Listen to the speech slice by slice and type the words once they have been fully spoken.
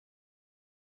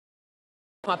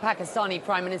Pakistani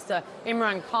Prime Minister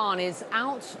Imran Khan is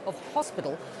out of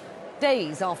hospital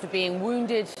days after being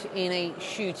wounded in a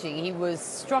shooting. He was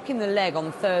struck in the leg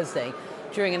on Thursday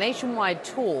during a nationwide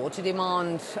tour to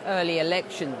demand early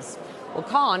elections. Well,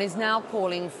 Khan is now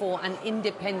calling for an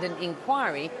independent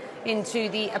inquiry into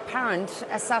the apparent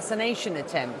assassination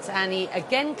attempt, and he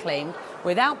again claimed,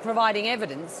 without providing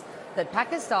evidence, that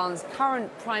Pakistan's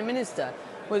current Prime Minister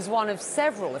was one of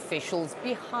several officials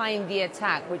behind the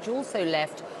attack, which also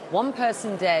left one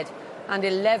person dead and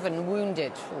 11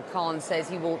 wounded. Well, Khan says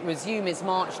he will resume his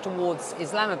march towards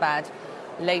Islamabad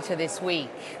later this week.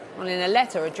 Well, in a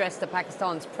letter addressed to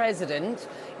Pakistan's president,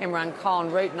 Imran Khan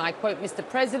wrote, and I quote, "Mr.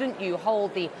 President, you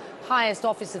hold the highest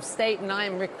office of state, and I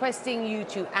am requesting you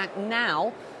to act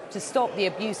now to stop the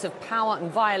abuse of power and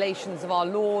violations of our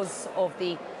laws of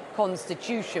the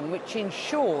Constitution, which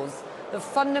ensures the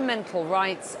fundamental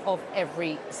rights of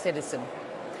every citizen."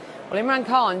 Well, Imran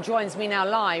Khan joins me now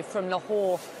live from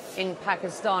Lahore in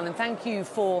Pakistan, and thank you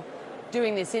for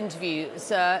doing this interview,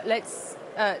 sir. Let's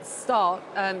start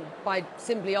by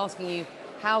simply asking you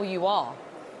how you are.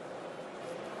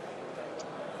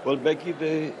 Well, Becky,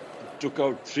 they took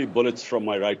out 3 bullets from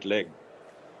my right leg.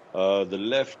 The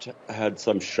left had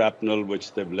some shrapnel,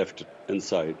 which they've left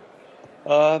inside.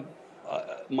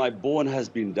 My bone has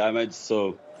been damaged,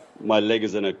 so my leg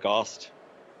is in a cast,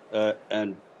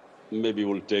 and maybe it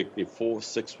will take me 4 to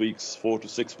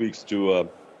 6 weeks to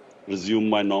resume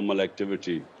my normal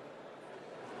activity.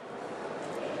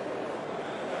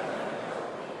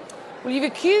 Well, you've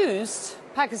accused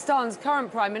Pakistan's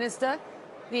current Prime Minister,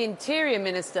 the Interior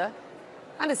Minister,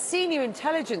 and a senior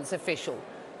intelligence official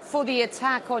for the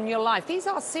attack on your life. These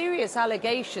are serious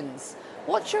allegations.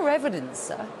 What's your evidence,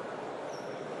 sir?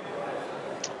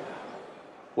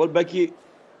 Well, Becky,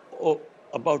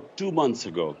 about 2 months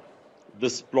ago,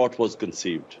 this plot was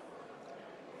conceived.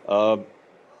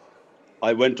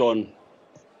 I went on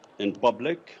in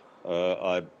public.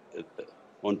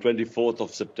 On 24th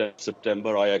of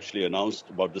September, I actually announced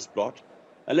about this plot.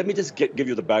 And let me just give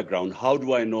you the background. How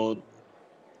do I know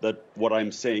that what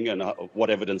I'm saying and what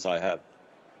evidence I have?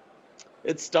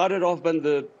 It started off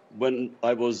when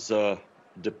I was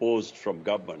deposed from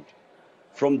government.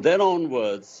 From then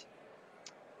onwards,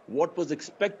 what was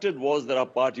expected was that our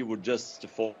party would just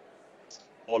fall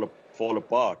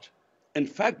apart. In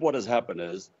fact, what has happened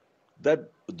is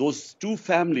that those 2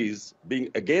 families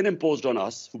being again imposed on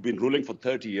us, who've been ruling for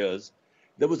 30 years,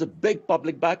 there was a big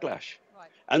public backlash. Right.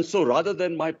 And so rather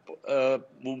than my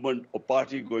movement or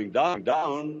party going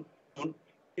down,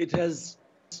 it has,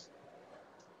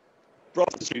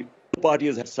 the party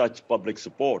has had such public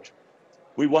support.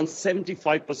 We won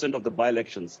 75% of the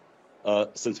by-elections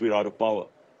since we were out of power.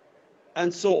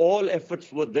 And so all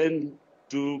efforts were then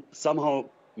to somehow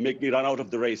make me run out of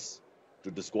the race,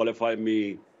 to disqualify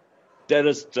me.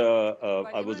 Terrorist,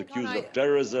 I was accused of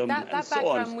terrorism and so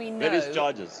on, various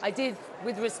charges. I did,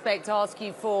 with respect, ask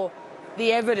you for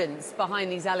the evidence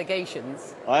behind these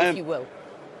allegations, if you will.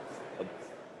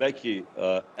 Becky,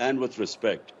 and with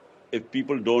respect, if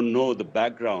people don't know the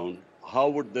background, how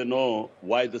would they know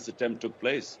why this attempt took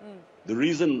place? The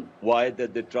reason why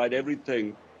that they tried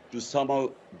everything to somehow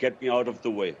get me out of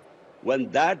the way. When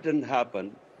that didn't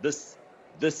happen, this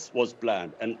was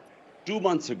planned. And 2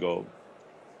 months ago,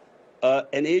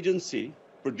 an agency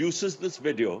produces this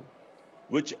video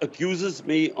which accuses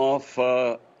me of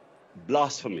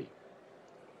blasphemy.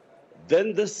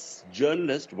 Then this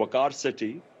journalist, Wakar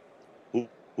City,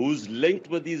 who's linked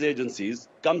with these agencies,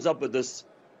 comes up with this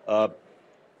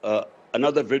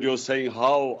another video saying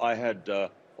how I had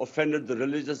offended the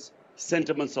religious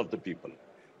sentiments of the people.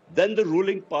 Then the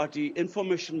ruling party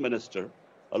information minister,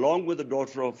 along with the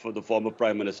daughter of the former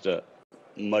Prime Minister,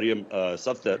 Maryam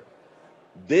Safdar,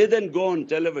 they then go on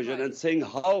television and saying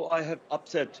how I have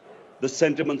upset the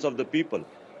sentiments of the people.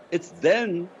 It's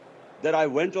then that I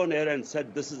went on air and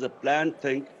said this is a planned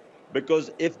thing,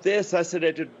 because if they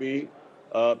assassinated me,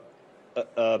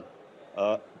 the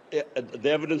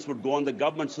evidence would go on the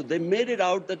government. So they made it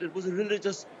out that it was a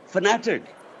religious fanatic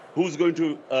who's going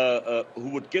to, who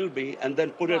would kill me, and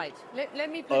then put it.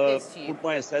 Let me put this to you. Put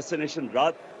my assassination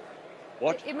right.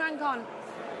 What? Imran Khan,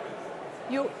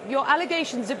 your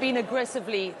allegations have been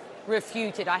aggressively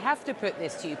refuted. I have to put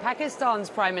this to you. Pakistan's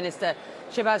Prime Minister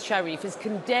Shahbaz has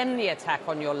condemned the attack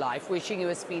on your life, wishing you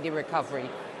a speedy recovery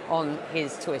on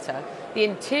his Twitter. The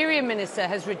Interior Minister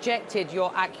has rejected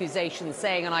your accusations,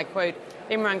 saying, and I quote,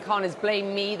 "Imran Khan has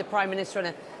blamed me, the Prime Minister, and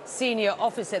a senior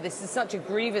officer. This is such a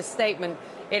grievous statement.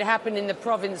 It happened in the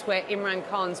province where Imran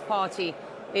Khan's party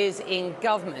is in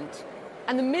government."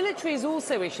 And the military has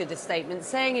also issued a statement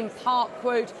saying, in part,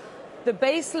 quote, the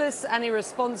baseless and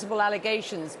irresponsible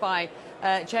allegations by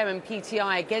Chairman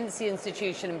PTI against the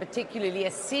institution, and particularly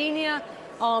a senior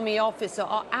army officer,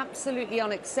 are absolutely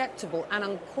unacceptable and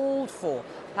uncalled for.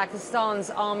 Pakistan's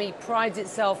army prides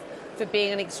itself for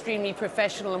being an extremely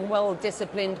professional and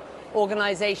well-disciplined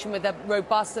organisation with a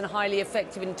robust and highly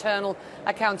effective internal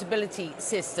accountability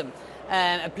system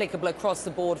applicable across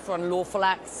the board for unlawful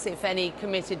acts, if any,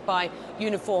 committed by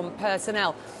uniformed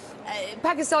personnel.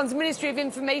 Pakistan's Ministry of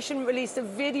Information released a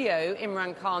video,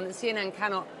 Imran Khan, that CNN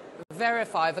cannot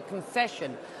verify, of a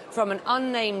confession from an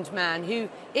unnamed man who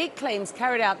it claims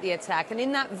carried out the attack. And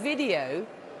in that video,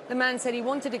 the man said he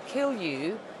wanted to kill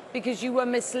you because you were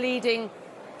misleading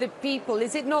the people.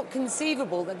 Is it not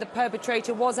conceivable that the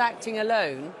perpetrator was acting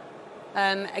alone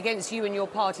against you and your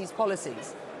party's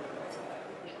policies?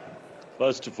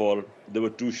 First of all, there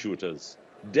were two shooters.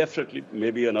 Definitely,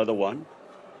 maybe another one.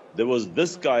 There was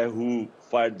this guy who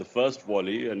fired the first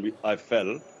volley, and I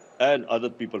fell, and other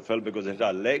people fell because it hit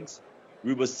our legs.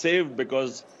 We were saved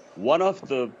because one of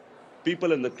the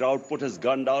people in the crowd put his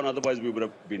gun down, otherwise we would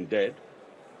have been dead.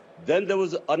 Then there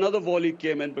was another volley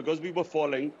came in because we were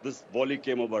falling. This volley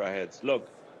came over our heads. Look,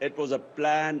 it was a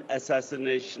planned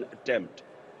assassination attempt,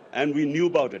 and we knew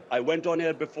about it. I went on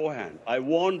air beforehand. I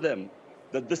warned them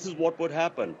that this is what would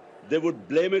happen. They would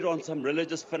blame it on some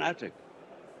religious fanatic.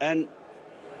 And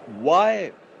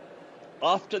why,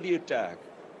 after the attack,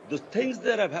 the things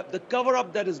that have happened, the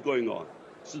cover-up that is going on.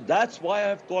 So that's why I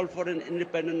have called for an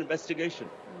independent investigation.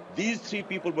 These three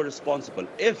people were responsible.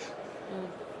 If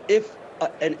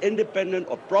an independent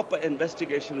or proper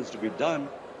investigation is to be done,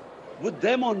 with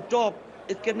them on top,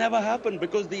 it can never happen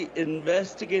because the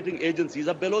investigating agencies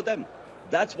are below them.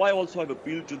 That's why also I've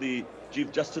appealed to the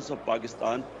Chief Justice of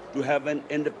Pakistan to have an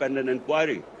independent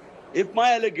inquiry. If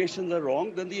my allegations are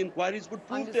wrong, then the inquiries would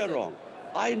prove they're wrong.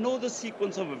 I know the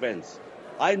sequence of events.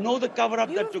 I know the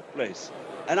cover-up that took place,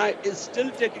 and it's still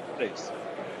taking place.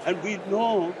 And we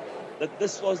know that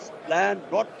this was planned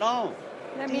not now,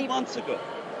 2 months ago.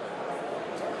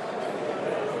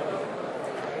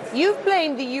 You've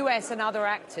blamed the US and other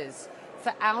actors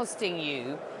for ousting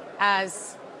you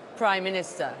as Prime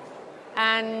Minister,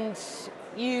 and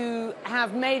you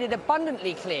have made it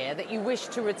abundantly clear that you wish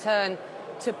to return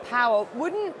to power.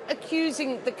 Wouldn't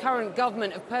accusing the current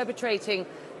government of perpetrating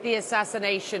the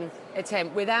assassination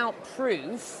attempt without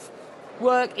proof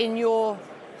work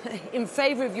in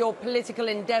favour of your political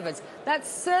endeavours?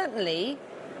 That's certainly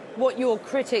what your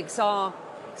critics are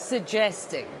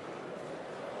suggesting.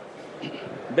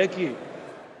 Becky,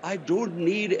 I don't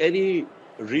need any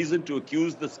reason to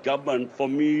accuse this government for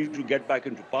me to get back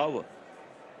into power.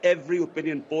 Every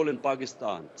opinion poll in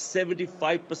Pakistan,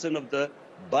 75% of the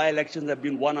by-elections have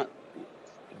been won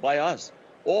by us.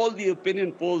 All the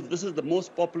opinion polls, this is the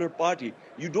most popular party.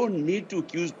 You don't need to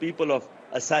accuse people of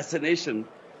assassination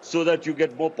so that you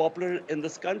get more popular in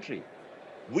this country.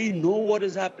 We know what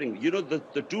is happening. You know,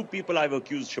 the two people I've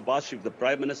accused, Shahbaz, the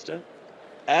Prime Minister,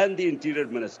 and the Interior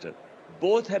Minister,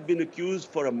 both have been accused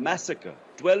for a massacre.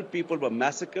 12 people were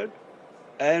massacred,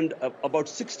 and about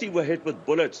 60 were hit with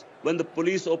bullets when the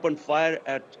police opened fire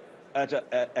at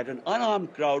an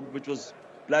unarmed crowd which was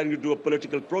planning to do a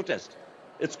political protest.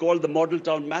 It's called the Model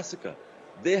Town Massacre.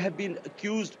 They have been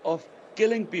accused of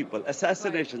killing people,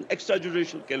 assassination,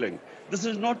 extrajudicial killing. This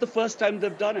is not the first time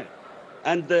they've done it.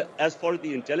 And as for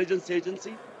the intelligence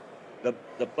agency,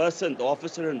 the person, the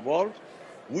officer involved,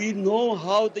 we know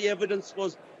how the evidence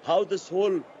was, how this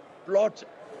whole plot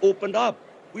opened up.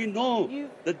 We know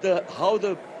that how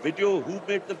the video, who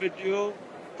made the video,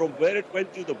 from where it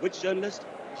went to the which journalist,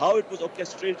 how it was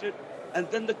orchestrated, and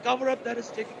then the cover-up that is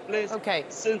taking place. Okay.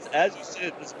 Since, as you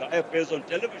said, this guy appears on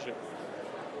television.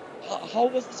 How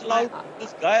was this allowed?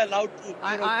 This guy allowed to?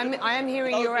 I am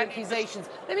hearing your accusations.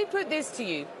 Let me put this to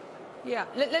you. Yeah.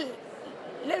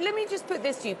 Let me just put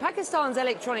this to you. Pakistan's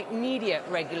Electronic Media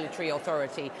Regulatory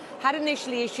Authority had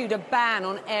initially issued a ban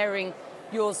on airing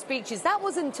your speeches. That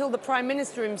was until the Prime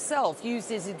Minister himself used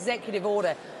his executive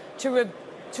order to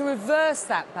reverse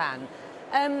that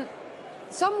ban.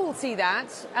 Some will see that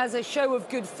as a show of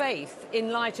good faith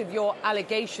in light of your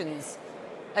allegations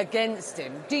against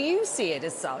him. Do you see it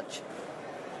as such?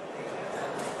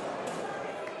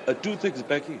 Two things,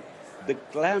 Becky. The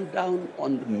clampdown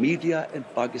on the media in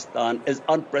Pakistan is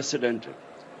unprecedented.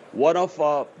 One of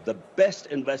the best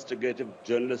investigative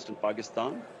journalists in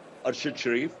Pakistan, Arshad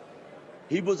Sharif,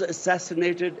 he was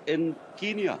assassinated in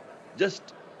Kenya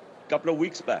just a couple of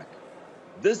weeks back.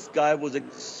 This guy was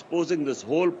exposing this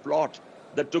whole plot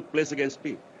that took place against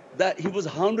me. That he was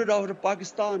hounded out of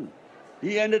Pakistan.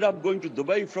 He ended up going to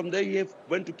Dubai. From there, he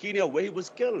went to Kenya, where he was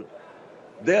killed.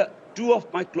 Two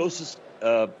of my closest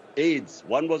aides.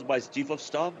 One was my chief of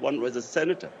staff, one was a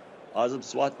senator, Azam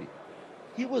Swati.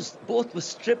 Both were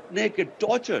stripped naked,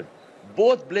 tortured.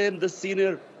 Both blamed the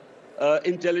senior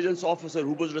intelligence officer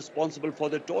who was responsible for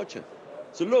the torture.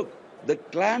 So look, the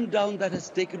clampdown that has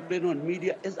taken place on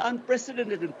media is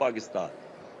unprecedented in Pakistan.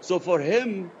 So for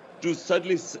him to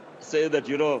suddenly say that,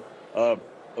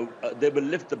 they will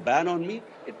lift the ban on me,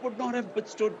 it would not have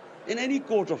withstood in any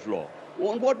court of law.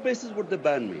 On what basis would they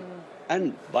ban me?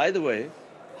 And by the way,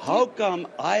 how come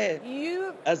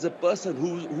as a person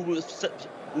who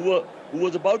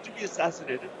was about to be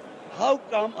assassinated, how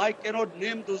come I cannot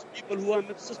name those people who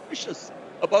I'm suspicious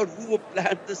about who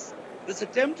planned this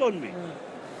attempt on me?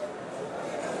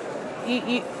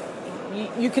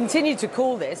 You continue to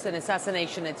call this an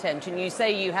assassination attempt, and you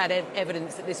say you had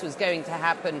evidence that this was going to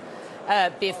happen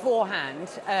beforehand,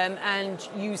 and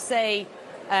you say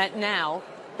now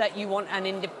that you want an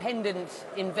independent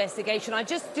investigation. I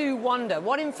just do wonder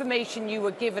what information you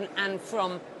were given and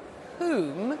from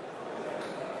whom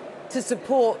to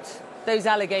support those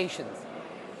allegations.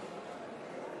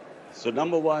 So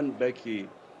number one, Becky,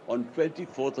 on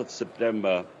 24th of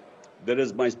September, there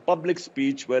is my public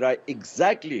speech where I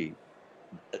exactly,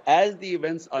 as the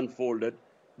events unfolded,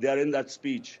 they are in that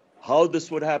speech. How this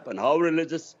would happen, how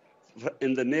religious,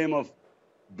 in the name of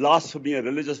blasphemy, a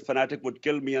religious fanatic would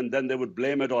kill me and then they would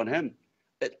blame it on him.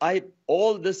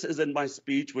 All this is in my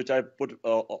speech, which I put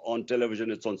on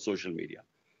television, it's on social media.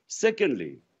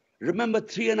 Secondly, remember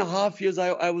 3.5 years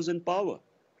I was in power.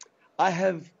 I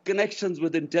have connections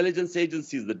with intelligence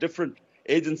agencies, the different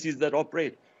agencies that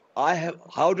operate.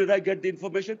 How did I get the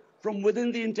information? From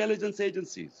within the intelligence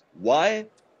agencies. Why?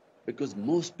 Because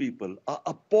most people are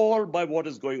appalled by what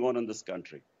is going on in this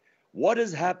country. What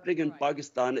is happening in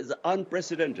Pakistan is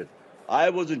unprecedented. I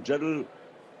was in General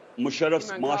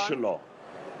Musharraf's martial law.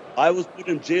 I was put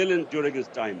in jail during his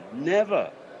time. Never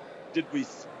did we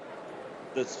see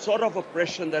the sort of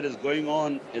oppression that is going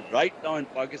on right now in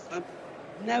Pakistan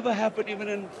never happened even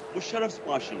in Musharraf's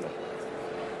martial law.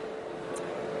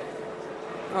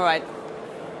 All right.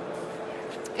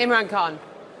 Imran Khan,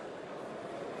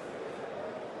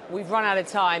 we've run out of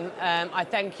time. I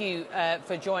thank you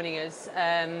for joining us.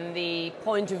 The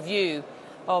point of view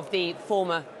of the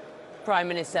former Prime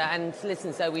Minister, and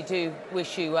listen, so we do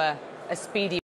wish you a speedy